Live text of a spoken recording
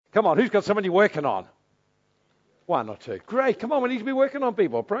Come on, who's got somebody you're working on? One or two. Great. Come on, we need to be working on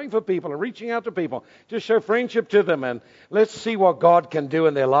people, praying for people and reaching out to people. Just show friendship to them and let's see what God can do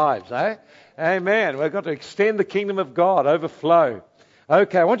in their lives, eh? Amen. We've got to extend the kingdom of God, overflow.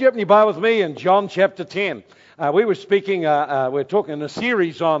 Okay, I want you to open your Bible with me in John chapter 10. We were speaking, we're talking in a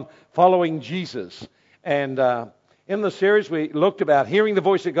series on following Jesus. And in the series, we looked about hearing the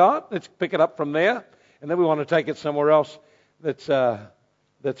voice of God. Let's pick it up from there. And then we want to take it somewhere else that's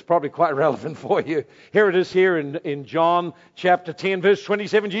probably quite relevant for you. Here it is here in John chapter 10, verse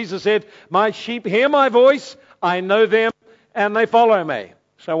 27. Jesus said, "My sheep hear my voice, I know them, and they follow me."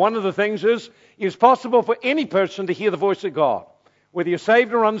 So one of the things is, it's possible for any person to hear the voice of God. Whether you're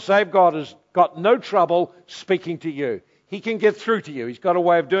saved or unsaved, God has got no trouble speaking to you. He can get through to you. He's got a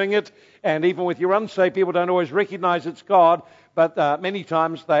way of doing it. And even with your unsaved, people don't always recognize it's God, but many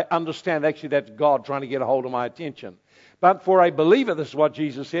times they understand actually that's God trying to get a hold of my attention. But for a believer, this is what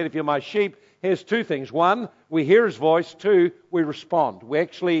Jesus said, if you're my sheep, here's two things. One, we hear his voice. Two, we respond. We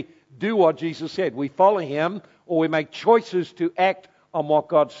actually do what Jesus said. We follow him, or we make choices to act on what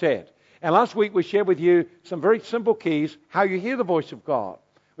God said. And last week we shared with you some very simple keys, how you hear the voice of God.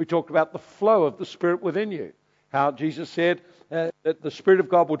 We talked about the flow of the Spirit within you. How Jesus said that the Spirit of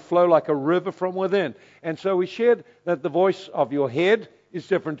God would flow like a river from within. And so we shared that the voice of your head is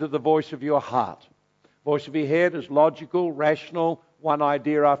different to the voice of your heart. Voice of your head is logical, rational, one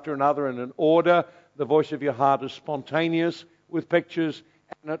idea after another in an order. The voice of your heart is spontaneous with pictures,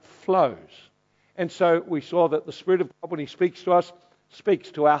 and it flows. And so we saw that the Spirit of God, when he speaks to us, speaks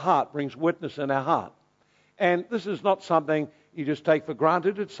to our heart, brings witness in our heart. And this is not something you just take for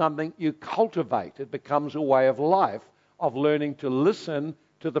granted. It's something you cultivate. It becomes a way of life, of learning to listen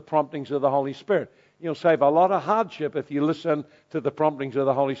to the promptings of the Holy Spirit. You'll save a lot of hardship if you listen to the promptings of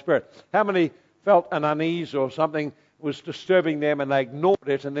the Holy Spirit. How many felt an unease or something was disturbing them and they ignored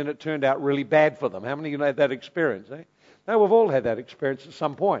it and then it turned out really bad for them? How many of you had that experience? No, we've all had that experience at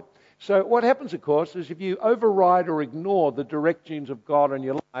some point. So what happens, of course, is if you override or ignore the directions of God in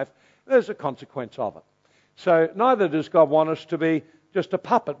your life, there's a consequence of it. So neither does God want us to be just a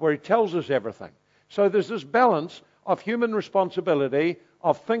puppet where he tells us everything. So there's this balance of human responsibility,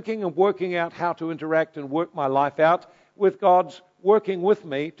 of thinking and working out how to interact and work my life out with God's working with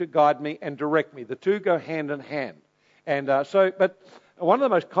me to guide me and direct me. The two go hand in hand. And but one of the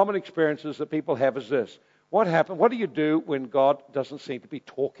most common experiences that people have is this. What do you do when God doesn't seem to be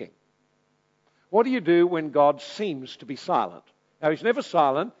talking? What do you do when God seems to be silent? Now, he's never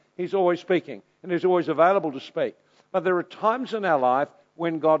silent. He's always speaking. And he's always available to speak. But there are times in our life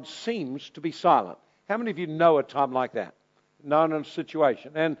when God seems to be silent. How many of you know a time like that? Known in a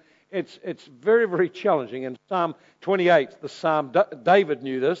situation. And it's very, very challenging. In Psalm 28, the Psalm, David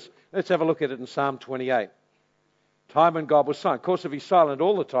knew this. Let's have a look at it in Psalm 28. Time when God was silent. Of course, if he's silent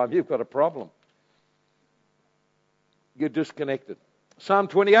all the time, you've got a problem. You're disconnected. Psalm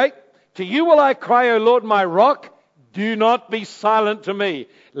 28. To you will I cry, O Lord, my rock. Do not be silent to me,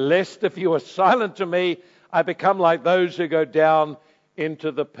 lest if you are silent to me, I become like those who go down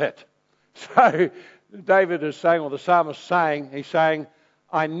into the pit. So David is saying, or the psalmist is saying, he's saying,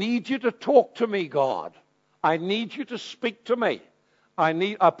 I need you to talk to me, God. I need you to speak to me.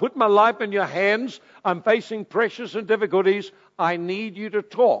 I put my life in your hands. I'm facing pressures and difficulties. I need you to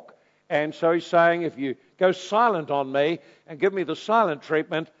talk. And so he's saying, if you go silent on me and give me the silent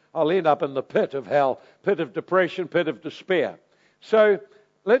treatment, I'll end up in the pit of hell, pit of depression, pit of despair. So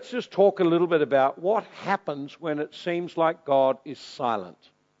let's just talk a little bit about what happens when it seems like God is silent.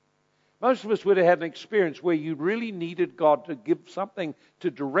 Most of us would have had an experience where you really needed God to give something to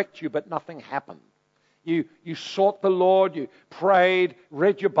direct you, but nothing happened. You sought the Lord, you prayed,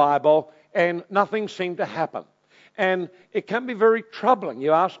 read your Bible, and nothing seemed to happen. And it can be very troubling.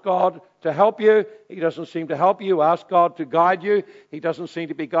 You ask God to help you. He doesn't seem to help you. You ask God to guide you. He doesn't seem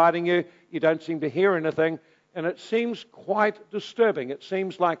to be guiding you. You don't seem to hear anything. And it seems quite disturbing. It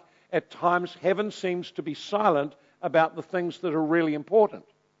seems like at times heaven seems to be silent about the things that are really important.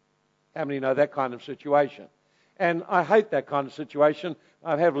 How many know that kind of situation? And I hate that kind of situation.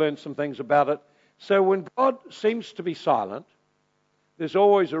 I have learned some things about it. So when God seems to be silent, there's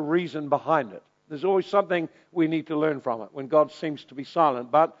always a reason behind it. There's always something we need to learn from it when God seems to be silent.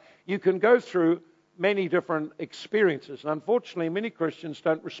 But you can go through many different experiences. And unfortunately, many Christians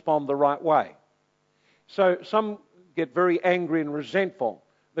don't respond the right way. So some get very angry and resentful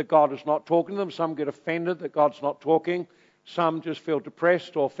that God is not talking to them. Some get offended that God's not talking. Some just feel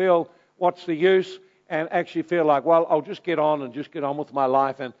depressed or feel, what's the use? And actually feel like, well, I'll just get on with my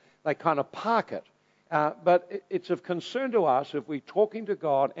life. And they kind of park it. But it's of concern to us if we're talking to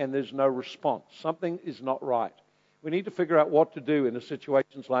God and there's no response. Something is not right. We need to figure out what to do in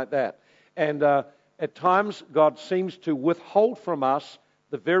situations like that. And at times, God seems to withhold from us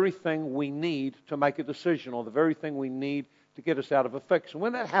the very thing we need to make a decision, or the very thing we need to get us out of a fix. And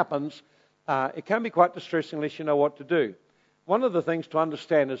when that happens, it can be quite distressing unless you know what to do. One of the things to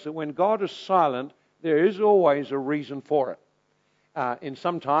understand is that when God is silent, there is always a reason for it. And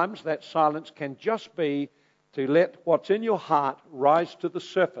sometimes that silence can just be to let what's in your heart rise to the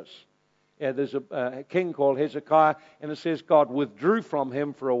surface. There's a king called Hezekiah, and it says God withdrew from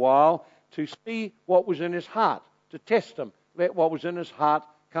him for a while to see what was in his heart, to test him, let what was in his heart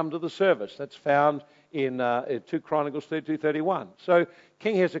come to the surface. That's found in 2 Chronicles 32:31. So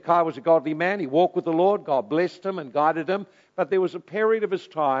King Hezekiah was a godly man. He walked with the Lord. God blessed him and guided him. But there was a period of his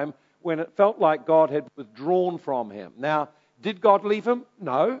time when it felt like God had withdrawn from him. Now, did God leave him?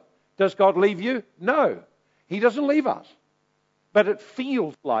 No. Does God leave you? No. He doesn't leave us. But it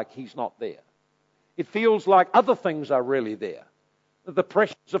feels like he's not there. It feels like other things are really there. The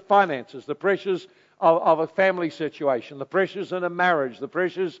pressures of finances, the pressures of a family situation, the pressures in a marriage, the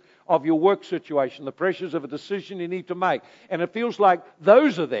pressures of your work situation, the pressures of a decision you need to make. And it feels like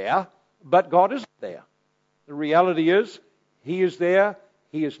those are there, but God isn't there. The reality is, He is there.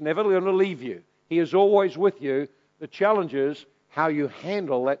 He is never going to leave you. He is always with you. The challenge is how you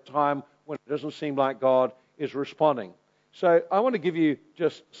handle that time when it doesn't seem like God is responding. So I want to give you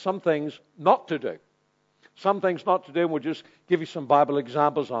just some things not to do. Some things not to do, and we'll just give you some Bible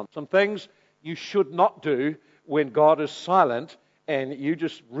examples on some things you should not do when God is silent, and you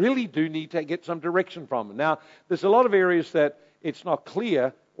just really do need to get some direction from Him. Now, there's a lot of areas that it's not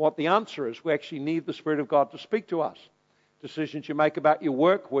clear what the answer is. We actually need the Spirit of God to speak to us. Decisions you make about your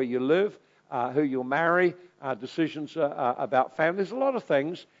work, where you live, who you'll marry, decisions about family. There's a lot of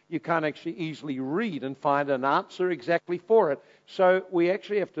things you can't actually easily read and find an answer exactly for it. So we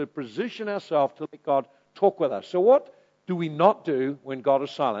actually have to position ourselves to let God talk with us. So what do we not do when God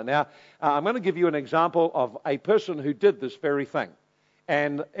is silent? Now, I'm going to give you an example of a person who did this very thing.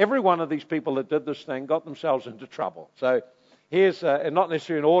 And every one of these people that did this thing got themselves into trouble. So here's, not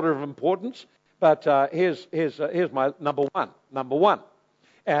necessarily in order of importance, but here's my number one. Number one.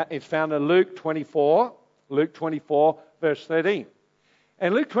 It's found in Luke 24, verse 13.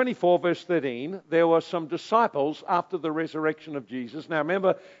 In Luke 24, verse 13, there were some disciples after the resurrection of Jesus. Now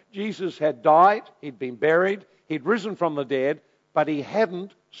remember, Jesus had died, he'd been buried, he'd risen from the dead, but he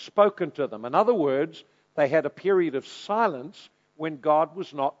hadn't spoken to them. In other words, they had a period of silence when God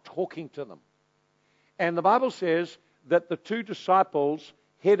was not talking to them. And the Bible says that the two disciples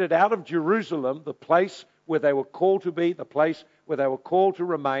headed out of Jerusalem, the place where they were called to be, the place where they were called to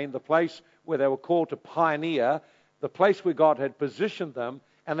remain, the place where they were called to pioneer, the place where God had positioned them,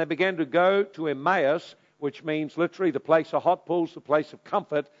 and they began to go to Emmaus, which means literally the place of hot pools, the place of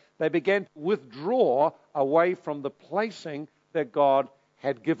comfort. They began to withdraw away from the placing that God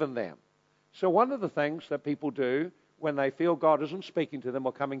had given them. So one of the things that people do when they feel God isn't speaking to them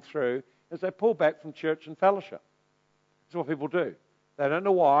or coming through is they pull back from church and fellowship. That's what people do. They don't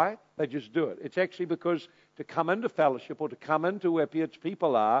know why, they just do it. It's actually because to come into fellowship or to come into where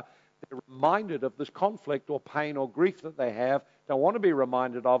people are, they're reminded of this conflict or pain or grief that they have, don't want to be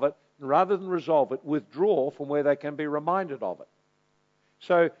reminded of it, and rather than resolve it, withdraw from where they can be reminded of it.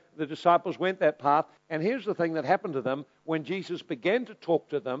 So the disciples went that path, and here's the thing that happened to them. When Jesus began to talk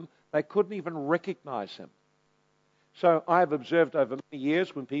to them, they couldn't even recognize Him. So I have observed over many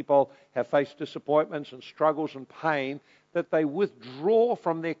years when people have faced disappointments and struggles and pain, that they withdraw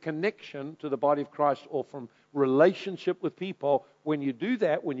from their connection to the body of Christ or from relationship with people. When you do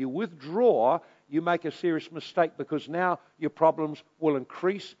that, when you withdraw, you make a serious mistake, because now your problems will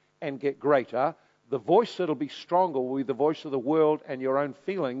increase and get greater. The voice that'll be stronger will be the voice of the world and your own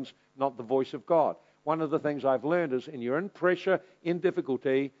feelings, not the voice of God. One of the things I've learned is, when you're in pressure, in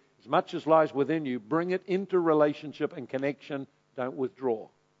difficulty, as much as lies within you, bring it into relationship and connection. Don't withdraw.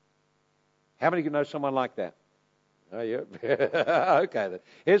 How many of you know someone like that? Oh, yeah. Okay. Then.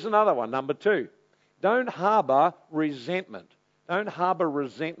 Here's another one, number 2. Don't harbor resentment. Don't harbor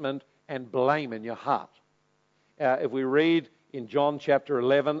resentment and blame in your heart. If we read in John chapter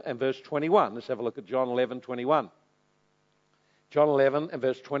 11 and verse 21, let's have a look at John 11, 21. John 11 and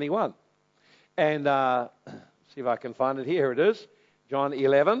verse 21. And see if I can find it here. It is. John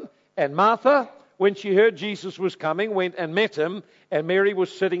 11. And Martha, when she heard Jesus was coming, went and met him, and Mary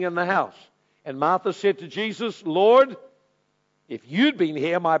was sitting in the house. And Martha said to Jesus, Lord, if you'd been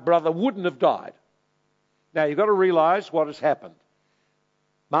here, my brother wouldn't have died. Now, you've got to realize what has happened.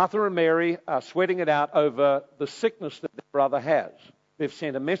 Martha and Mary are sweating it out over the sickness that their brother has. They've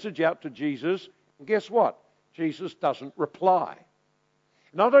sent a message out to Jesus, and guess what? Jesus doesn't reply.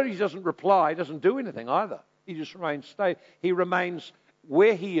 Not only doesn't reply, he doesn't do anything either. He just remains He remains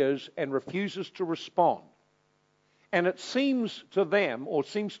where he is and refuses to respond. And it seems to them, or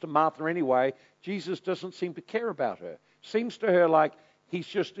seems to Martha anyway, Jesus doesn't seem to care about her. Seems to her like he's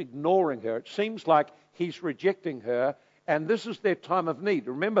just ignoring her. It seems like he's rejecting her. And this is their time of need.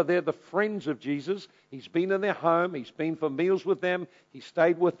 Remember, they're the friends of Jesus. He's been in their home. He's been for meals with them. He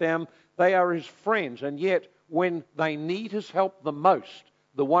stayed with them. They are his friends. And yet, when they need his help the most,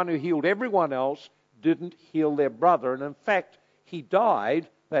 the one who healed everyone else didn't heal their brother. And in fact, he died.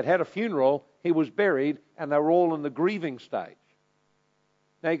 They'd had a funeral. He was buried. And they were all in the grieving stage.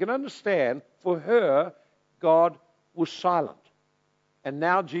 Now, you can understand, for her, God was silent. And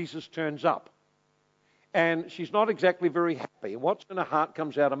now Jesus turns up. And she's not exactly very happy. And what's in her heart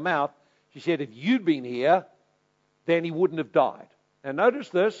comes out of her mouth. She said, if you'd been here, then he wouldn't have died. Now notice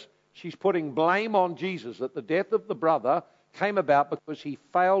this. She's putting blame on Jesus that the death of the brother came about because he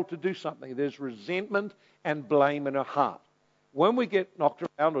failed to do something. There's resentment and blame in her heart. When we get knocked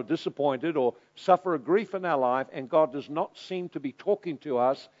around or disappointed or suffer a grief in our life and God does not seem to be talking to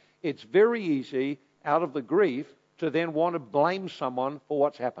us, it's very easy out of the grief to then want to blame someone for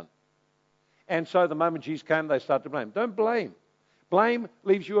what's happened. And so the moment Jesus came, they start to blame. Don't blame. Blame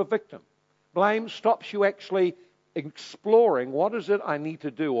leaves you a victim. Blame stops you actually exploring what is it I need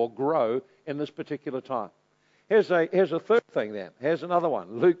to do or grow in this particular time. Here's a third thing then. Here's another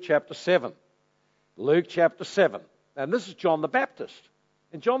one. Luke chapter 7. Luke chapter 7. And this is John the Baptist.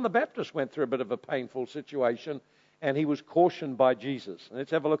 And John the Baptist went through a bit of a painful situation and he was cautioned by Jesus. And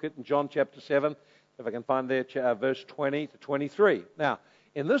let's have a look at John chapter 7, if I can find there, verse 20 to 23. Now,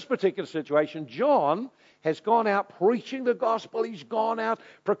 in this particular situation, John has gone out preaching the gospel. He's gone out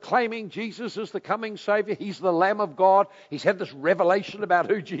proclaiming Jesus as the coming Savior. He's the Lamb of God. He's had this revelation about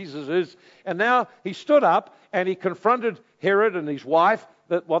who Jesus is. And now he stood up and he confronted Herod and his wife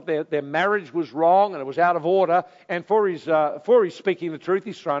that what their marriage was wrong and it was out of order. And for his speaking the truth,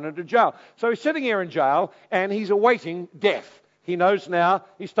 he's thrown into jail. So he's sitting here in jail and he's awaiting death. He knows now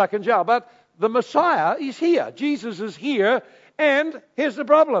he's stuck in jail. But the Messiah is here. Jesus is here. And here's the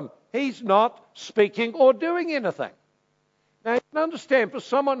problem. He's not speaking or doing anything. Now, you can understand, for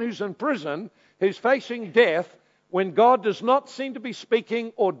someone who's in prison, who's facing death, when God does not seem to be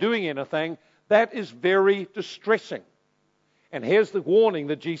speaking or doing anything, that is very distressing. And here's the warning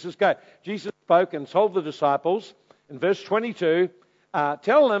that Jesus gave. Jesus spoke and told the disciples, in verse 22,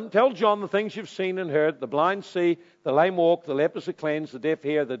 tell John the things you've seen and heard. The blind see, the lame walk, the lepers are cleansed, the deaf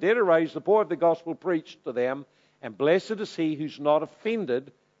hear, the dead are raised, the poor of the gospel preached to them. And blessed is he who's not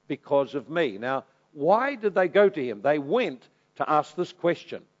offended because of me. Now, why did they go to him? They went to ask this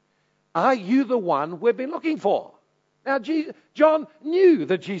question. Are you the one we've been looking for? Now, John knew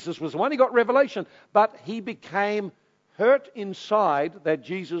that Jesus was the one. He got revelation. But he became hurt inside that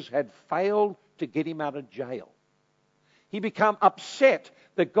Jesus had failed to get him out of jail. He became upset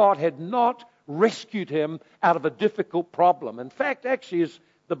that God had not rescued him out of a difficult problem. In fact, actually, as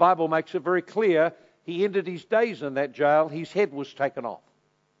the Bible makes it very clear, he ended his days in that jail. His head was taken off.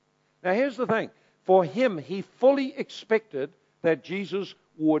 Now, here's the thing. For him, he fully expected that Jesus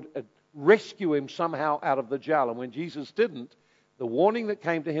would rescue him somehow out of the jail. And when Jesus didn't, the warning that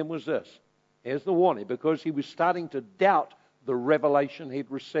came to him was this. Here's the warning. Because he was starting to doubt the revelation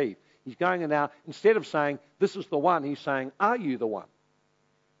he'd received. He's going now, instead of saying, this is the one, he's saying, are you the one?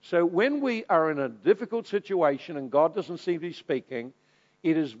 So when we are in a difficult situation and God doesn't seem to be speaking,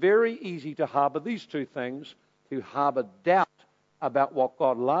 it is very easy to harbor these two things, to harbor doubt about what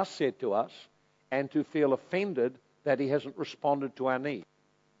God last said to us and to feel offended that he hasn't responded to our need.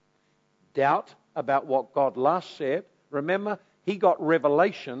 Doubt about what God last said. Remember, he got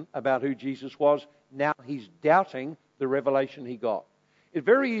revelation about who Jesus was. Now he's doubting the revelation he got. It's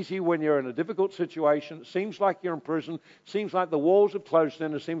very easy when you're in a difficult situation. It seems like you're in prison. It seems like the walls have closed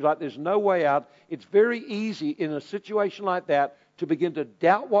in. It seems like there's no way out. It's very easy in a situation like that to begin to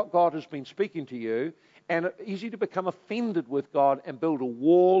doubt what God has been speaking to you, and easy to become offended with God and build a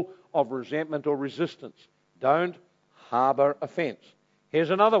wall of resentment or resistance. Don't harbor offense.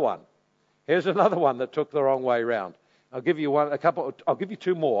 Here's another one. Here's another one that took the wrong way round. I'll give you I'll give you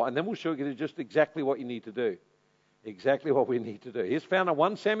two more, and then we'll show you just exactly what you need to do. Exactly what we need to do. Here's found in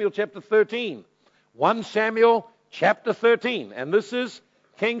 1 Samuel chapter 13. 1 Samuel chapter 13. And this is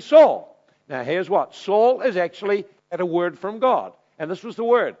King Saul. Now here's what. Saul has actually had a word from God. And this was the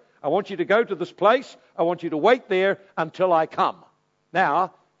word. I want you to go to this place. I want you to wait there until I come.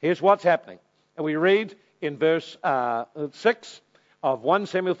 Now, here's what's happening. And we read in verse 6 of 1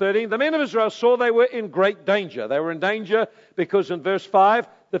 Samuel 13. The men of Israel saw they were in great danger. They were in danger because in verse 5,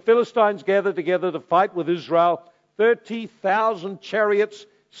 the Philistines gathered together to fight with Israel. 30,000 chariots,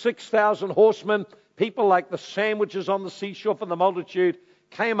 6,000 horsemen, people like the sandwiches on the seashore from the multitude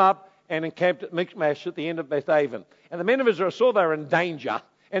came up and encamped at Michmash at the end of Bethaven. And the men of Israel saw they were in danger,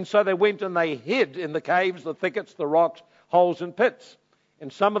 and so they went and they hid in the caves, the thickets, the rocks, holes and pits.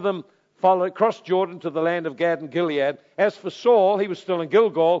 And some of them crossed Jordan to the land of Gad and Gilead. As for Saul, he was still in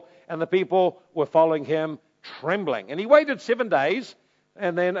Gilgal, and the people were following him trembling. And he waited 7 days,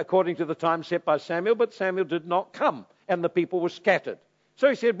 and then according to the time set by Samuel, but Samuel did not come, and the people were scattered. So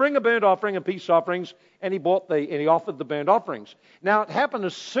he said, bring a burnt offering and peace offerings, and he offered the burnt offerings. Now it happened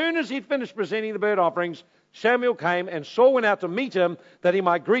as soon as he'd finished presenting the burnt offerings, Samuel came, and Saul went out to meet him that he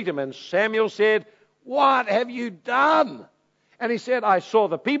might greet him. And Samuel said, what have you done? And he said, I saw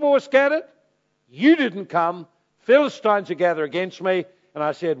the people were scattered, you didn't come, Philistines are gathered against me. And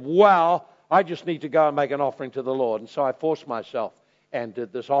I said, well, I just need to go and make an offering to the Lord. And so I forced myself and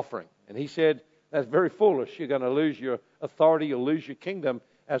did this offering. And he said, that's very foolish. You're going to lose your authority. You'll lose your kingdom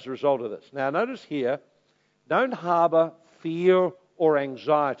as a result of this. Now, notice here, don't harbor fear or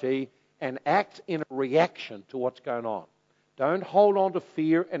anxiety and act in a reaction to what's going on. Don't hold on to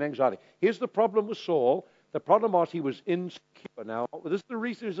fear and anxiety. Here's the problem with Saul. The problem was he was insecure. Now, this is the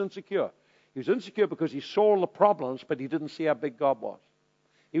reason he was insecure. He was insecure because he saw all the problems, but he didn't see how big God was.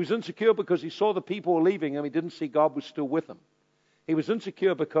 He was insecure because he saw the people were leaving him. He didn't see God was still with him. He was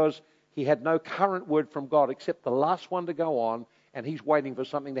insecure because he had no current word from God except the last one to go on, and he's waiting for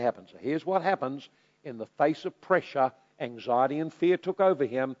something to happen. So here's what happens. In the face of pressure, anxiety and fear took over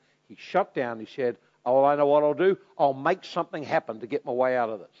him. He shut down. He said, oh, I know what I'll do. I'll make something happen to get my way out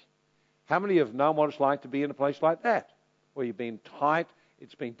of this. How many have known what it's like to be in a place like that, where you've been tight,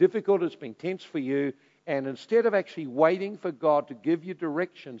 it's been difficult, it's been tense for you, and instead of actually waiting for God to give you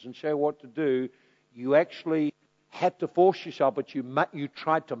directions and show what to do, you actually had to force yourself, but you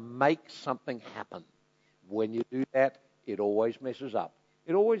tried to make something happen. When you do that, it always messes up.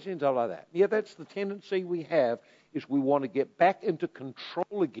 It always ends up like that. Yeah, that's the tendency we have, is we want to get back into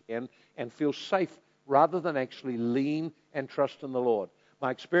control again and feel safe rather than actually lean and trust in the Lord. My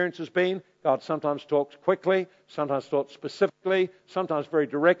experience has been God sometimes talks quickly, sometimes talks specifically, sometimes very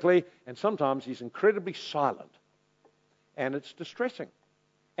directly, and sometimes he's incredibly silent. And it's distressing.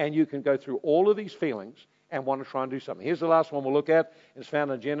 And you can go through all of these feelings and want to try and do something. Here's the last one we'll look at. It's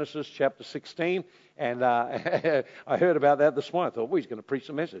found in Genesis chapter 16. And I heard about that this morning. I thought, well, he's going to preach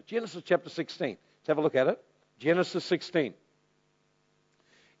a message. Genesis chapter 16. Let's have a look at it. Genesis 16.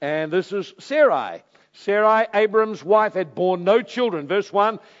 And this is Sarai. Sarai, Abram's wife, had borne no children. Verse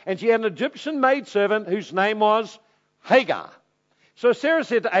 1, and she had an Egyptian maidservant whose name was Hagar. So Sarah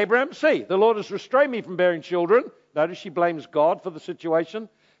said to Abram, see, the Lord has restrained me from bearing children. Notice she blames God for the situation.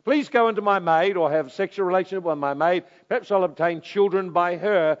 Please go into my maid or have sexual relationship with my maid. Perhaps I'll obtain children by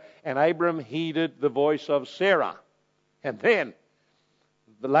her. And Abram heeded the voice of Sarah. And then,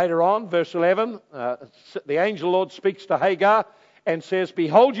 later on, verse 11, the angel Lord speaks to Hagar and says,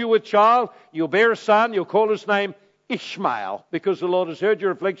 behold, you with child, you'll bear a son, you'll call his name Ishmael, because the Lord has heard your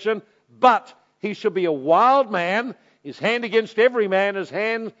affliction, but he shall be a wild man, his hand against every man,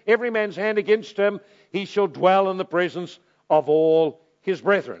 every man's hand against him. He shall dwell in the presence of all his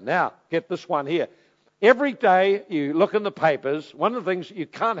brethren. Now, get this one here. Every day you look in the papers, one of the things you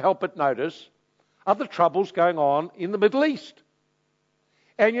can't help but notice are the troubles going on in the Middle East.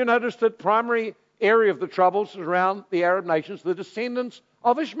 And you notice that primary area of the troubles is around the Arab nations, the descendants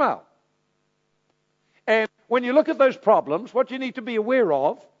of Ishmael. And when you look at those problems, what you need to be aware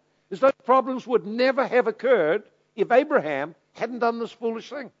of is those problems would never have occurred if Abraham hadn't done this foolish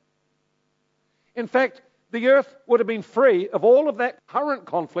thing. In fact, the earth would have been free of all of that current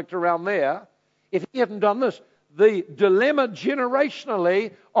conflict around there if he hadn't done this. The dilemma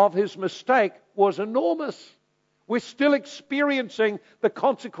generationally of his mistake was enormous. We're still experiencing the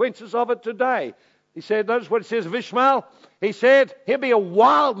consequences of it today. He said, notice what it says of Ishmael. He said, he'll be a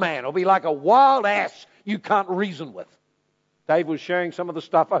wild man. He'll be like a wild ass you can't reason with. Dave was sharing some of the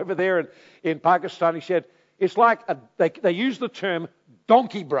stuff over there in Pakistan. He said, it's like, they use the term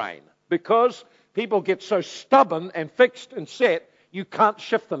donkey brain because people get so stubborn and fixed and set, you can't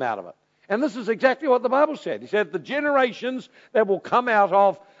shift them out of it. And this is exactly what the Bible said. He said, the generations that will come out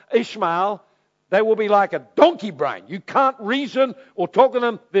of Ishmael, they will be like a donkey brain. You can't reason or talk to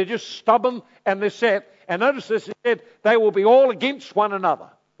them. They're just stubborn and they're set. And notice this, he said, they will be all against one another.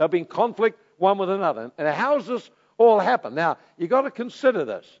 They'll be in conflict one with another. And how does this all happen? Now, you've got to consider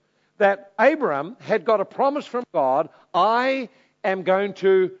this, that Abraham had got a promise from God, I am going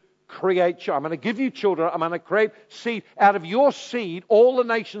to create children. I'm going to give you children. I'm going to create seed. Out of your seed, all the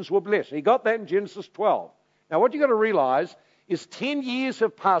nations will bless. He got that in Genesis 12. Now, what you've got to realize is 10 years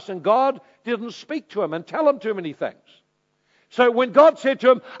have passed and God didn't speak to him and tell him too many things. So when God said to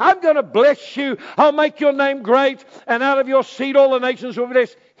him, I'm going to bless you, I'll make your name great, and out of your seed all the nations will be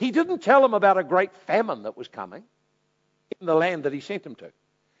blessed, he didn't tell him about a great famine that was coming in the land that he sent him to.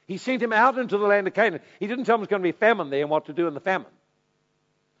 He sent him out into the land of Canaan. He didn't tell him there's going to be a famine there and what to do in the famine.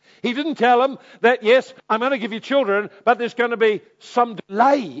 He didn't tell him that, yes, I'm going to give you children, but there's going to be some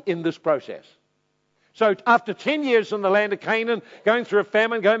delay in this process. So after 10 years in the land of Canaan, going through a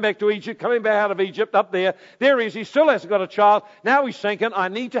famine, going back to Egypt, coming back out of Egypt, up there he is. He still hasn't got a child. Now he's thinking, I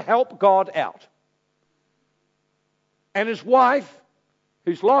need to help God out. And his wife,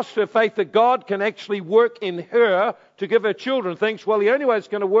 who's lost her faith that God can actually work in her to give her children, thinks, well, the only way it's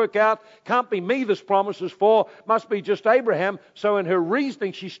going to work out can't be me this promise is for, must be just Abraham. So in her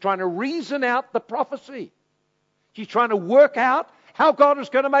reasoning, she's trying to reason out the prophecy. She's trying to work out how God is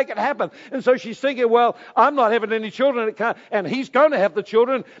going to make it happen. And so she's thinking, well, I'm not having any children, and he's going to have the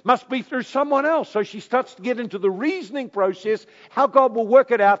children, must be through someone else. So she starts to get into the reasoning process, how God will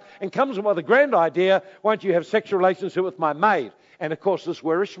work it out, and comes up with a grand idea, why don't you have sexual relationship with my maid? And of course, this is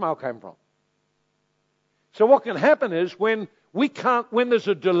where Ishmael came from. So what can happen is when there's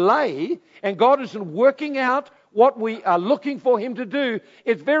a delay, and God isn't working out what we are looking for him to do,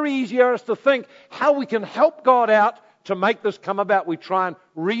 it's very easy for us to think how we can help God out to make this come about. We try and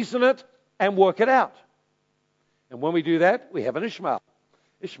reason it and work it out. And when we do that, we have an Ishmael.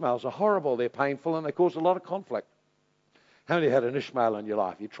 Ishmaels are horrible, they're painful, and they cause a lot of conflict. How many had an Ishmael in your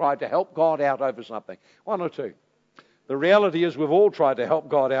life? You tried to help God out over something. One or two. The reality is we've all tried to help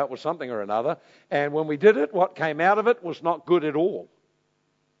God out with something or another, and when we did it, what came out of it was not good at all.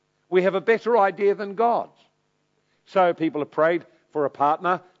 We have a better idea than God's. So people have prayed for a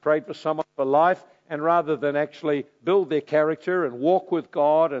partner, prayed for someone for life, and rather than actually build their character and walk with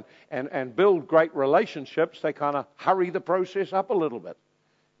God and build great relationships, they kind of hurry the process up a little bit.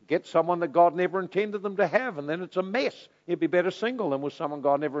 Get someone that God never intended them to have, and then it's a mess. You'd be better single than with someone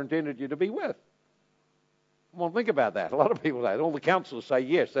God never intended you to be with. Well, think about that. A lot of people say, all the counselors say,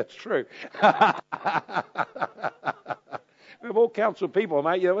 yes, that's true. We've all counseled people,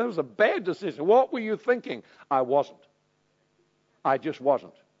 mate. It was a bad decision. What were you thinking? I wasn't. I just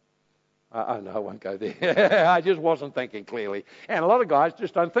wasn't. Oh, no, I won't go there. I just wasn't thinking clearly. And a lot of guys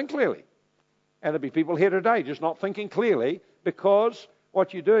just don't think clearly. And there'll be people here today just not thinking clearly because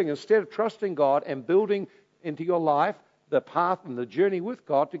what you're doing, instead of trusting God and building into your life the path and the journey with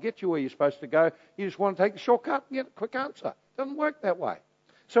God to get you where you're supposed to go, you just want to take the shortcut and get a quick answer. It doesn't work that way.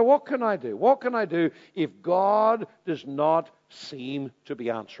 So what can I do? What can I do if God does not seem to be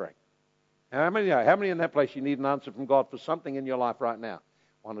answering? How many in that place you need an answer from God for something in your life right now?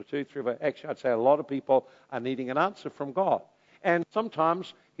 One or two, three, but actually I'd say a lot of people are needing an answer from God. And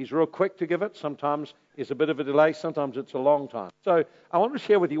sometimes he's real quick to give it. Sometimes it's a bit of a delay. Sometimes it's a long time. So I want to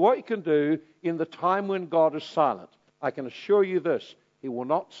share with you what you can do in the time when God is silent. I can assure you this, he will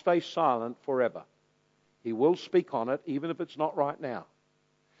not stay silent forever. He will speak on it, even if it's not right now.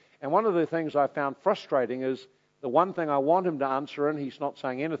 And one of the things I found frustrating is the one thing I want him to answer in, he's not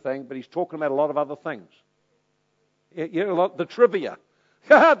saying anything, but he's talking about a lot of other things. You know, the trivia.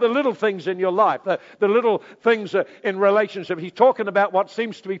 The little things in your life, the little things in relationship. He's talking about what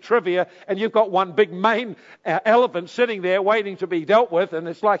seems to be trivia, and you've got one big main elephant sitting there waiting to be dealt with, and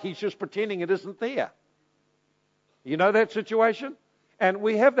it's like he's just pretending it isn't there. You know that situation? And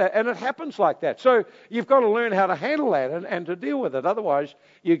we have that, and it happens like that. So you've got to learn how to handle that and to deal with it. Otherwise,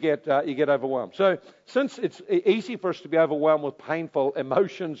 you get overwhelmed. So since it's easy for us to be overwhelmed with painful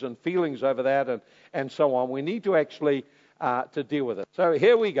emotions and feelings over that and so on, we need to actually to deal with it. So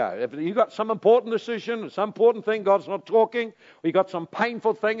here we go. If you've got some important decision, some important thing, God's not talking, or you've got some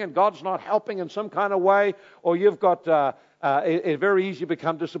painful thing and God's not helping in some kind of way, or you've got it's very easy to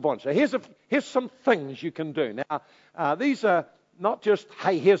become disappointed. So here's some things you can do. Now, these are not just,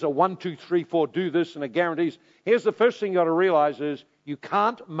 hey, here's a 1, 2, 3, 4, do this, and it guarantees. Here's the first thing you've got to realize is you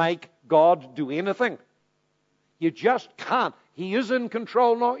can't make God do anything. You just can't. He is in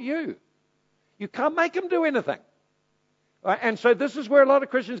control, not you. You can't make him do anything. And so this is where a lot of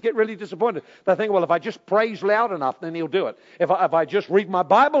Christians get really disappointed. They think, well, if I just praise loud enough, then he'll do it. If I just read my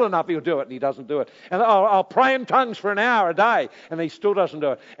Bible enough, he'll do it, and he doesn't do it. And I'll pray in tongues for an hour a day, and he still doesn't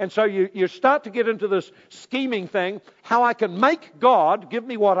do it. And so you start to get into this scheming thing, how I can make God give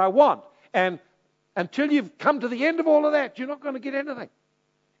me what I want. And until you've come to the end of all of that, you're not going to get anything.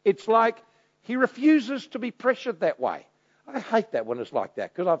 It's like he refuses to be pressured that way. I hate that when it's like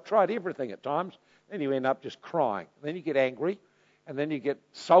that, because I've tried everything at times. Then you end up just crying. Then you get angry, and then you get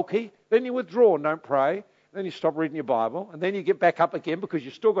sulky. Then you withdraw and don't pray. Then you stop reading your Bible, and then you get back up again because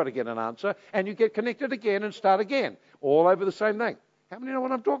you've still got to get an answer, and you get connected again and start again, all over the same thing. How many know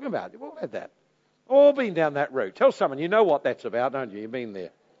what I'm talking about? You've all had that. All been down that road. Tell someone, you know what that's about, don't you? You've been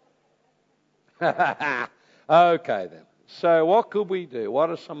there. Okay then. So what could we do? What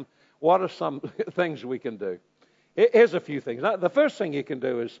are some things we can do? Here's a few things. Now, the first thing you can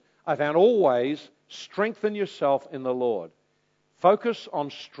do is, I found, always strengthen yourself in the Lord. Focus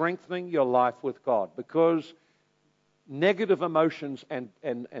on strengthening your life with God, because negative emotions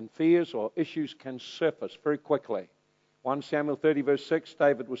and fears or issues can surface very quickly. 1 Samuel 30 verse 6,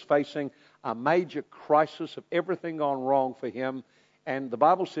 David was facing a major crisis of everything gone wrong for him. And the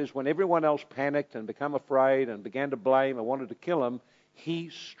Bible says when everyone else panicked and became afraid and began to blame and wanted to kill him, he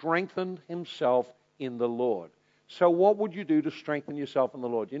strengthened himself in the Lord. So what would you do to strengthen yourself in the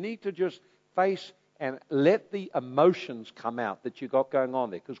Lord? You need to just face and let the emotions come out that you got going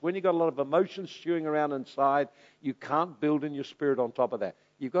on there. Because when you've got a lot of emotions stewing around inside, you can't build in your spirit on top of that.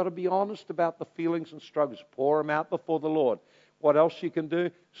 You've got to be honest about the feelings and struggles. Pour them out before the Lord. What else you can do?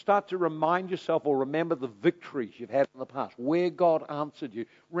 Start to remind yourself or remember the victories you've had in the past, where God answered you.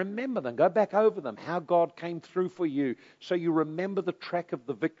 Remember them. Go back over them, how God came through for you, so you remember the track of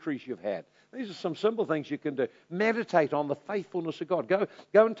the victories you've had. These are some simple things you can do. Meditate on the faithfulness of God. Go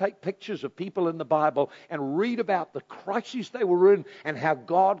and take pictures of people in the Bible and read about the crises they were in and how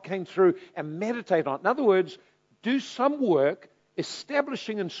God came through, and meditate on it. In other words, do some work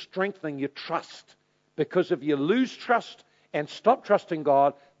establishing and strengthening your trust. Because if you lose trust and stop trusting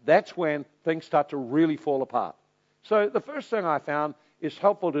God, that's when things start to really fall apart. So the first thing I found is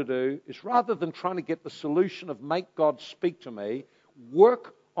helpful to do is, rather than trying to get the solution of make God speak to me,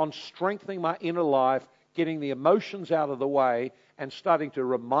 work on strengthening my inner life, getting the emotions out of the way, and starting to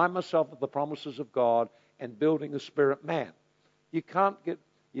remind myself of the promises of God and building a spirit man. You can't get...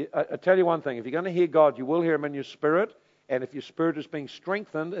 I tell you one thing, if you're going to hear God, you will hear Him in your spirit, and if your spirit is being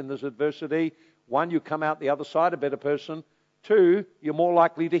strengthened in this adversity, one, you come out the other side a better person. Two, you're more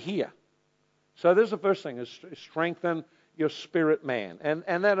likely to hear. So there's the first thing, is strengthen your spirit man.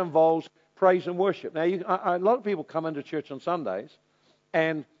 And that involves praise and worship. Now, a lot of people come into church on Sundays,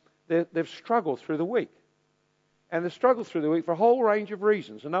 and they've struggled through the week. And they've struggled through the week for a whole range of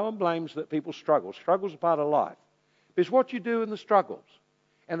reasons. And no one blames that people struggle. Struggle's a part of life. It's what you do in the struggles.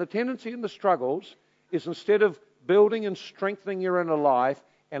 And the tendency in the struggles is, instead of building and strengthening your inner life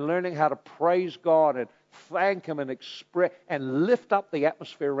and learning how to praise God and thank Him and express and lift up the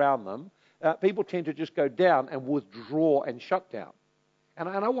atmosphere around them, people tend to just go down and withdraw and shut down. And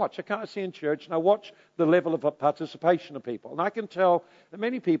I watch, I can't see in church, and I watch the level of participation of people. And I can tell that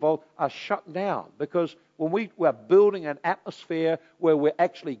many people are shut down, because when we're building an atmosphere where we're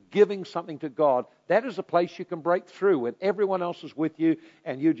actually giving something to God, that is a place you can break through when everyone else is with you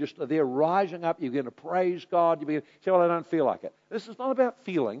and you just are there rising up. You're going to praise God. You're going to say, well, I don't feel like it. This is not about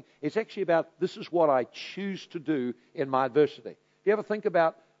feeling. It's actually about, this is what I choose to do in my adversity. If you ever think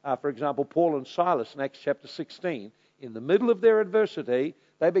about, for example, Paul and Silas in Acts chapter 16, in the middle of their adversity,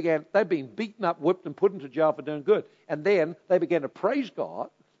 they'd been beaten up, whipped, and put into jail for doing good. And then they began to praise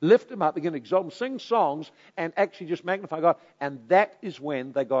God, lift Him up, begin to exalt Him, sing songs, and actually just magnify God. And that is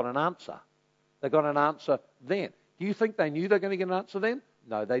when they got an answer. They got an answer then. Do you think they knew they were going to get an answer then?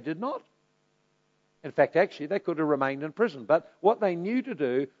 No, they did not. In fact, actually, they could have remained in prison. But what they knew to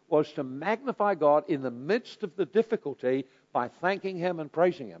do was to magnify God in the midst of the difficulty by thanking Him and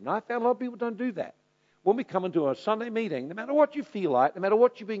praising Him. Now, I found a lot of people don't do that. When we come into a Sunday meeting, no matter what you feel like, no matter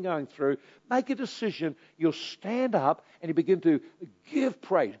what you've been going through, make a decision. You'll stand up and you begin to give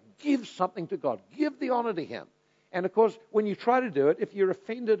praise, give something to God, give the honor to Him. And of course, when you try to do it, if you're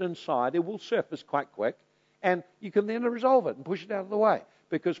offended inside, it will surface quite quick. And you can then resolve it and push it out of the way.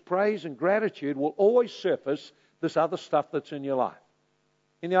 Because praise and gratitude will always surface this other stuff that's in your life.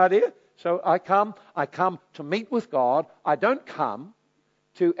 Any idea? So I come to meet with God. I don't come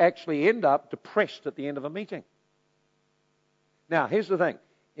to actually end up depressed at the end of a meeting. Now, here's the thing.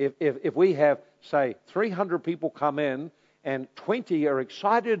 If we have, say, 300 people come in and 20 are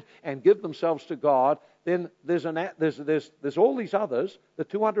excited and give themselves to God, then there's all these others, the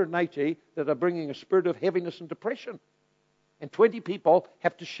 280, that are bringing a spirit of heaviness and depression. And 20 people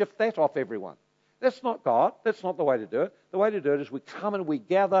have to shift that off everyone. That's not God. That's not the way to do it. The way to do it is we come and we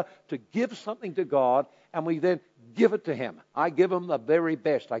gather to give something to God, and we then give it to Him. I give Him the very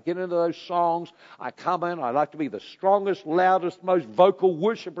best. I get into those songs. I come in. I like to be the strongest, loudest, most vocal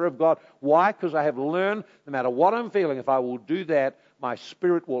worshiper of God. Why? Because I have learned, no matter what I'm feeling, if I will do that, my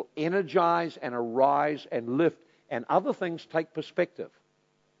spirit will energize and arise and lift, and other things take perspective.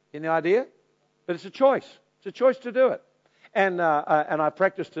 Any idea? But it's a choice. It's a choice to do it. And I've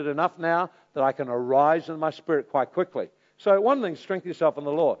practiced it enough now that I can arise in my spirit quite quickly. So one thing, strengthen yourself in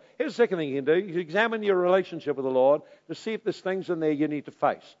the Lord. Here's the second thing you can do. You examine your relationship with the Lord to see if there's things in there you need to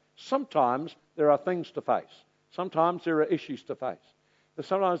face. Sometimes there are things to face. Sometimes there are issues to face. But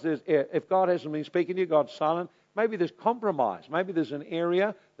sometimes if God hasn't been speaking to you, God's silent, maybe there's compromise. Maybe there's an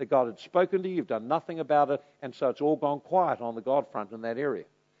area that God had spoken to you, you've done nothing about it, and so it's all gone quiet on the God front in that area.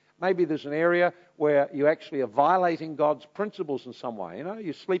 Maybe there's an area where you actually are violating God's principles in some way. You know,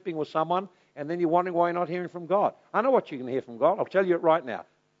 you're sleeping with someone, and then you're wondering why you're not hearing from God. I know what you can hear from God. I'll tell you it right now.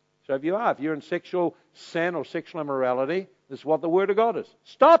 So if you're in sexual sin or sexual immorality, this is what the Word of God is.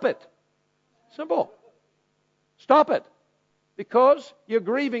 Stop it. Simple. Stop it. Because you're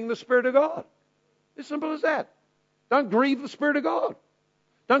grieving the Spirit of God. As simple as that. Don't grieve the Spirit of God.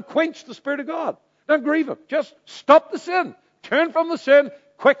 Don't quench the Spirit of God. Don't grieve Him. Just stop the sin. Turn from the sin.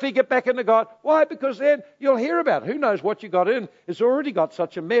 Quickly get back into God. Why? Because then you'll hear about it. Who knows what you got in? It's already got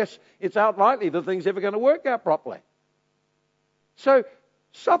such a mess. It's unlikely the thing's ever going to work out properly. So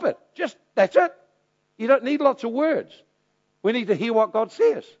stop it. That's it. You don't need lots of words. We need to hear what God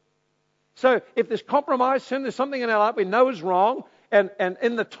says. So if there's compromise, sin, there's something in our life we know is wrong, and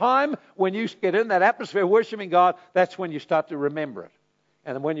in the time when you get in that atmosphere of worshiping God, that's when you start to remember it.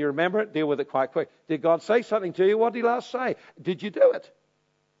 And when you remember it, deal with it quite quick. Did God say something to you? What did He last say? Did you do it?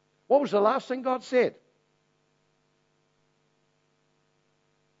 What was the last thing God said?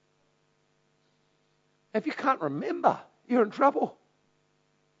 If you can't remember, you're in trouble.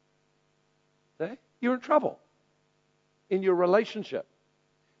 See? You're in trouble in your relationship.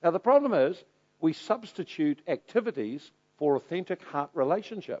 Now, the problem is we substitute activities for authentic heart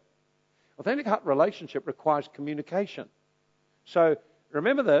relationship. Authentic heart relationship requires communication. So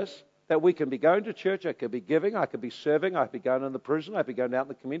remember this, that we can be going to church, I could be giving, I could be serving, I could be going in the prison, I could be going out in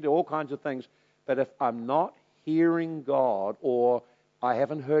the community, all kinds of things. But if I'm not hearing God, or I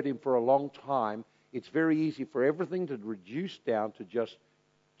haven't heard Him for a long time, it's very easy for everything to reduce down to just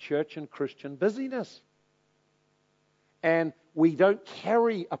church and Christian busyness. And we don't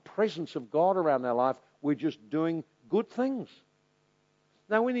carry a presence of God around our life. We're just doing good things.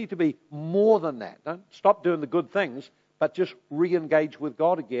 Now, we need to be more than that. Don't stop doing the good things, but just re-engage with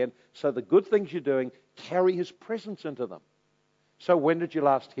God again so the good things you're doing carry His presence into them. So when did you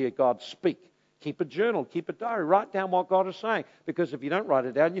last hear God speak? Keep a journal, keep a diary, write down what God is saying, because if you don't write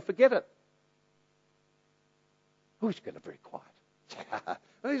it down, you forget it. Who's going to be very quiet?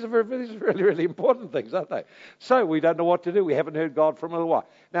 These are really, really important things, aren't they? So we don't know what to do. We haven't heard God for a little while.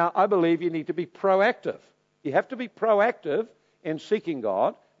 Now, I believe you need to be proactive. You have to be proactive in seeking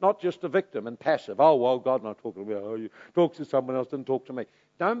God, not just a victim and passive. Oh, well, God's not talking to me. Oh, you talk to someone else, didn't talk to me.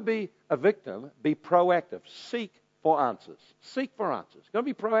 Don't be a victim. Be proactive. Seek for answers. Seek for answers. Don't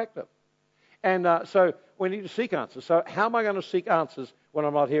be proactive. And so we need to seek answers. So how am I going to seek answers when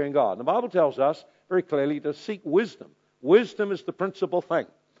I'm not hearing God? The Bible tells us very clearly to seek wisdom. Wisdom is the principal thing.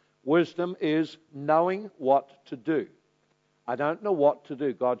 Wisdom is knowing what to do. I don't know what to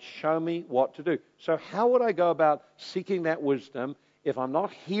do. God, show me what to do. So how would I go about seeking that wisdom if I'm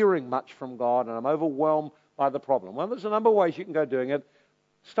not hearing much from God and I'm overwhelmed by the problem? Well, there's a number of ways you can go doing it.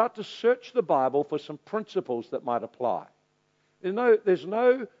 Start to search the Bible for some principles that might apply. There's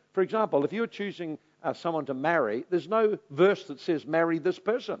no, for example, if you're choosing someone to marry, there's no verse that says marry this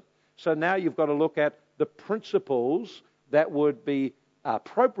person. So now you've got to look at the principles that would be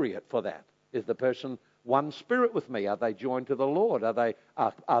appropriate for that. Is the person one spirit with me? Are they joined to the Lord? Are they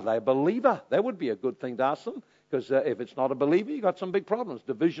a believer? That would be a good thing to ask them, because if it's not a believer, you've got some big problems.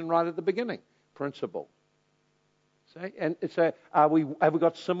 Division right at the beginning. Principle. See? And say, have we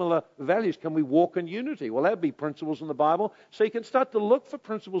got similar values? Can we walk in unity? Well, that would be principles in the Bible. So you can start to look for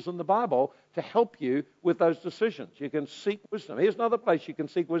principles in the Bible to help you with those decisions. You can seek wisdom. Here's another place you can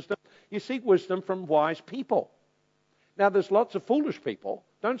seek wisdom. You seek wisdom from wise people. Now, there's lots of foolish people.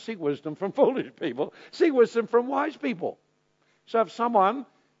 Don't seek wisdom from foolish people. Seek wisdom from wise people. So if someone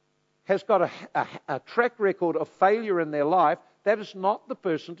has got a track record of failure in their life, that is not the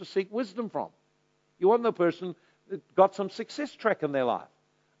person to seek wisdom from. You want the person that got some success track in their life.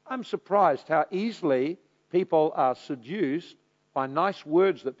 I'm surprised how easily people are seduced by nice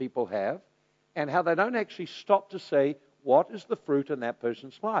words that people have, and how they don't actually stop to say, what is the fruit in that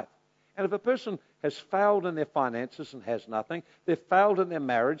person's life? And if a person has failed in their finances and has nothing, they've failed in their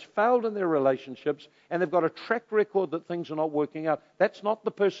marriage, failed in their relationships, and they've got a track record that things are not working out, that's not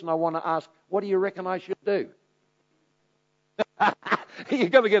the person I want to ask, what do you reckon I should do? You're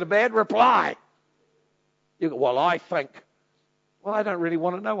going to get a bad reply. You go, well, I think. Well, I don't really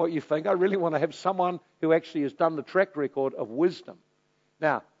want to know what you think. I really want to have someone who actually has done the track record of wisdom.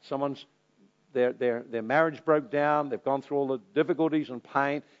 Now, their marriage broke down, they've gone through all the difficulties and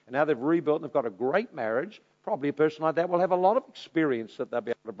pain, and now they've rebuilt and they've got a great marriage. Probably a person like that will have a lot of experience that they'll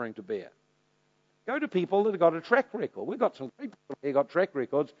be able to bring to bear. Go to people that have got a track record. We've got some great people who got track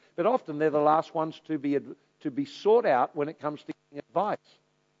records, but often they're the last ones to be sought out when it comes to getting advice.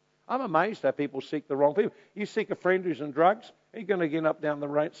 I'm amazed how people seek the wrong people. You seek a friend who's in drugs, you're going to end up down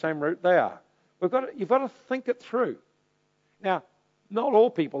the same route they are. You've got to think it through. Now, not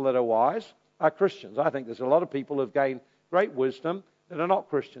all people that are wise are Christians. I think there's a lot of people who have gained great wisdom that are not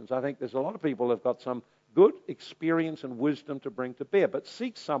Christians. I think there's a lot of people who have got some good experience and wisdom to bring to bear. But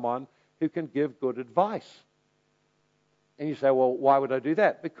seek someone who can give good advice. And you say, well, why would I do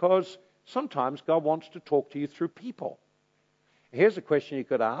that? Because sometimes God wants to talk to you through people. Here's a question you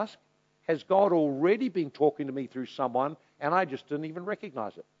could ask. Has God already been talking to me through someone and I just didn't even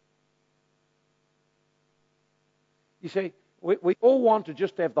recognize it? You see, we all want to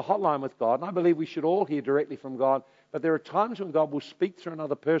just have the hotline with God, and I believe we should all hear directly from God, but there are times when God will speak through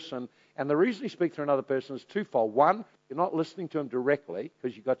another person, and the reason He speaks through another person is twofold. One, you're not listening to Him directly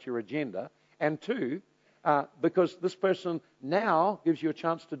because you've got your agenda, and two, because this person now gives you a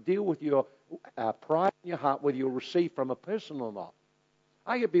chance to deal with your pride in your heart, whether you'll receive from a person or not.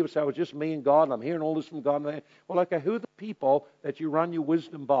 I get people say, well, it's just me and God, and I'm hearing all this from God. Well, okay, who are the people that you run your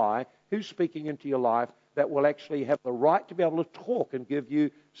wisdom by? Who's speaking into your life that will actually have the right to be able to talk and give you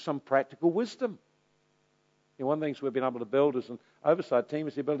some practical wisdom? One of the things we've been able to build as an oversight team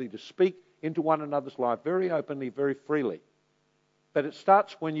is the ability to speak into one another's life very openly, very freely. But it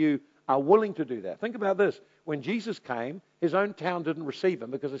starts when you are willing to do that. Think about this. When Jesus came, His own town didn't receive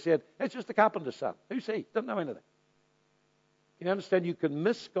Him because they said, it's just a carpenter's son. Who's he? Doesn't know anything. You understand you can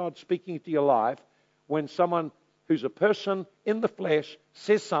miss God speaking into your life when someone who's a person in the flesh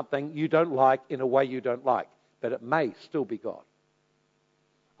says something you don't like in a way you don't like, but it may still be God.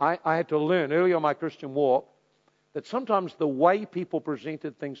 I had to learn early on my Christian walk that sometimes the way people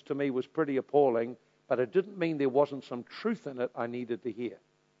presented things to me was pretty appalling, but it didn't mean there wasn't some truth in it I needed to hear.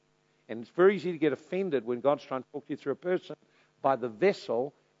 And it's very easy to get offended when God's trying to talk to you through a person by the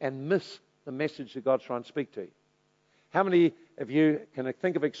vessel and miss the message that God's trying to speak to you. How many of you can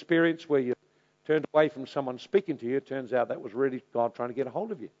think of experience where you turned away from someone speaking to you? It turns out that was really God trying to get a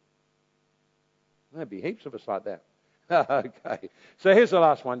hold of you. There'd be heaps of us like that. Okay. So here's the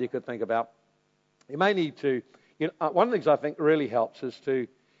last one you could think about. You may need to, one of the things I think really helps is to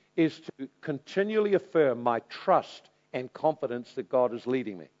continually affirm my trust and confidence that God is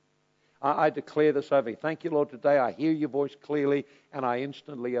leading me. I declare this over you. Thank you, Lord, today I hear your voice clearly and I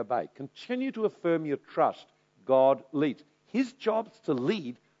instantly obey. Continue to affirm your trust. God leads. His job's to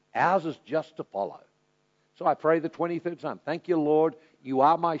lead. Ours is just to follow. So I pray the 23rd Psalm. Thank you, Lord. You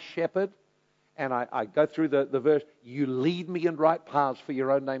are my shepherd. And I go through the verse. You lead me in right paths for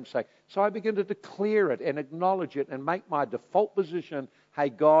your own name's sake. So I begin to declare it and acknowledge it and make my default position, hey,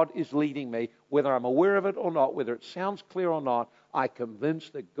 God is leading me. Whether I'm aware of it or not, whether it sounds clear or not, I'm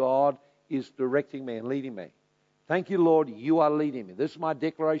convinced that God is directing me and leading me. Thank you, Lord, you are leading me. This is my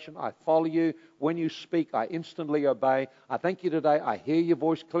declaration. I follow you. When you speak, I instantly obey. I thank you today. I hear your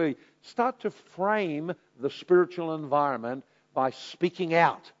voice clearly. Start to frame the spiritual environment by speaking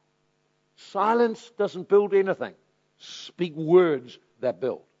out. Silence doesn't build anything. Speak words that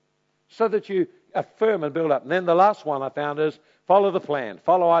build. So that you affirm and build up. And then the last one I found is follow the plan.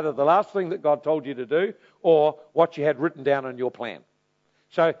 Follow either the last thing that God told you to do or what you had written down on your plan.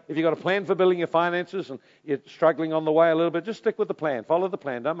 So if you've got a plan for building your finances and you're struggling on the way a little bit, just stick with the plan. Follow the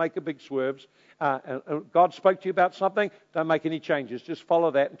plan. Don't make a big swerves. God spoke to you about something. Don't make any changes. Just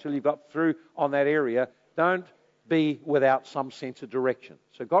follow that until you've got through on that area. Don't be without some sense of direction.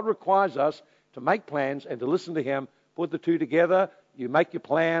 So God requires us to make plans and to listen to Him. Put the two together. You make your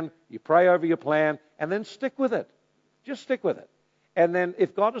plan. You pray over your plan. And then stick with it. Just stick with it. And then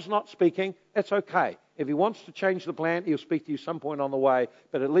if God is not speaking, it's okay. If He wants to change the plan, He'll speak to you some point on the way.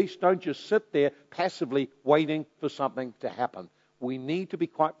 But at least don't just sit there passively waiting for something to happen. We need to be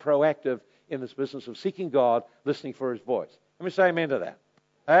quite proactive in this business of seeking God, listening for His voice. Let me say amen to that.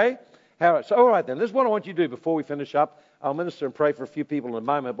 Hey? So all right then, this is what I want you to do before we finish up. I'll minister and pray for a few people in a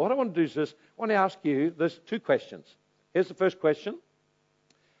moment. But what I want to do is this. I want to ask you this two questions. Here's the first question.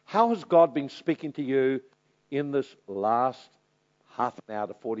 How has God been speaking to you in this last half an hour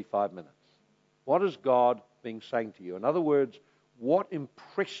to 45 minutes? What has God been saying to you? In other words, what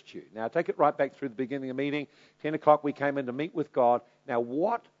impressed you? Now, take it right back through the beginning of the meeting. 10 o'clock, we came in to meet with God. Now,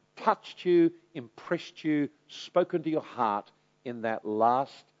 what touched you, impressed you, spoken to your heart in that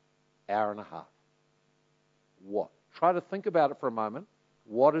last hour and a half? What? Try to think about it for a moment.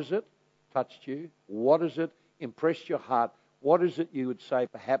 What is it touched you? What is it impressed your heart? What is it you would say,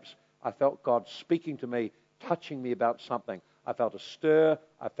 perhaps I felt God speaking to me, touching me about something? I felt a stir,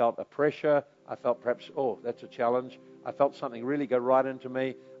 I felt a pressure, I felt perhaps, oh, that's a challenge. I felt something really go right into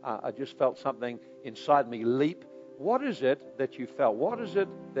me. I just felt something inside me leap. What is it that you felt? What is it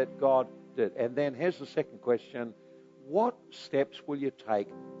that God did? And then here's the second question. What steps will you take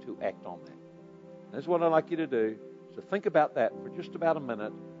to act on that? And this is what I'd like you to do. So think about that for just about a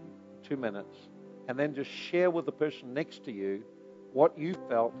minute, 2 minutes, and then just share with the person next to you what you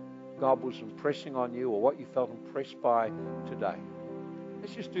felt God was impressing on you or what you felt impressed by today.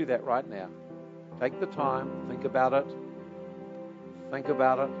 Let's just do that right now. Take the time, think about it, think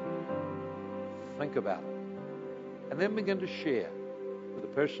about it, think about it. And then begin to share with the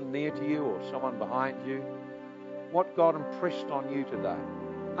person near to you or someone behind you what God impressed on you today.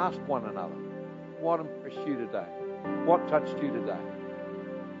 Ask one another, what impressed you today? What touched you today?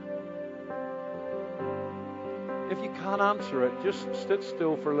 If you can't answer it, just sit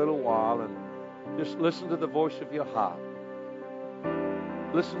still for a little while and just listen to the voice of your heart.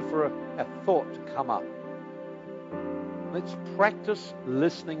 Listen for a thought to come up. Let's practice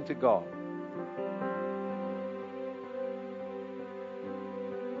listening to God.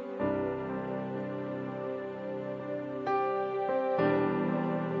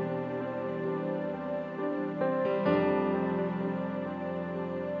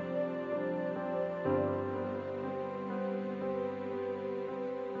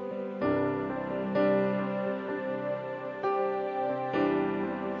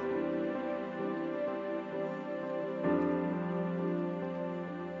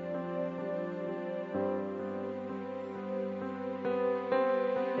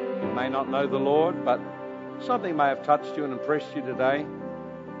 May not know the Lord, but something may have touched you and impressed you today.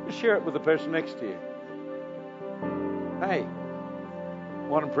 Just share it with the person next to you. Hey,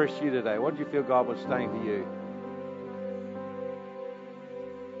 what impressed you today? What did you feel God was saying to you?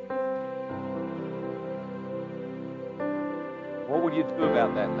 What will you do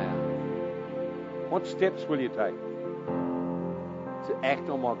about that now? What steps will you take to act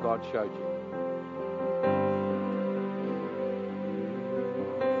on what God showed you?